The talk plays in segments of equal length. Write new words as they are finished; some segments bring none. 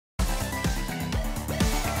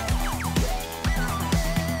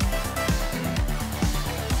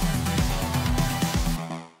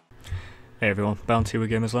Hey everyone, Bounty with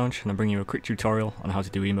Gamers Lounge, and I'm bringing you a quick tutorial on how to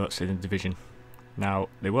do emotes in Division. Now,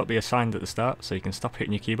 they won't be assigned at the start, so you can stop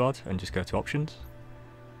hitting your keyboard and just go to Options,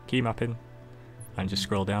 Key Mapping, and just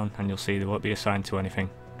scroll down and you'll see they won't be assigned to anything.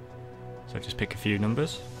 So just pick a few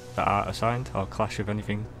numbers that are assigned or clash with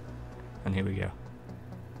anything, and here we go.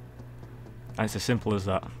 And it's as simple as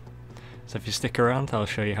that. So if you stick around, I'll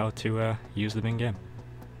show you how to use them in game.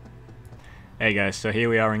 Hey guys, so here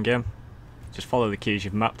we are in game. Just follow the keys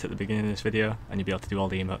you've mapped at the beginning of this video and you'll be able to do all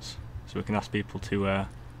the emotes. So we can ask people to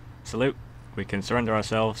salute, we can surrender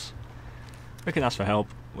ourselves, we can ask for help,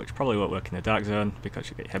 which probably won't work in the dark zone because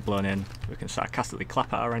you get your head blown in. We can sarcastically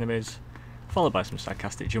clap at our enemies, followed by some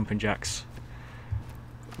sarcastic jumping jacks.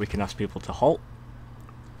 We can ask people to halt,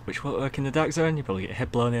 which won't work in the dark zone, you probably get your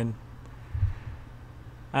head blown in.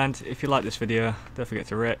 And if you like this video, don't forget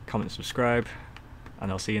to rate, comment, subscribe,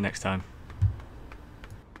 and I'll see you next time.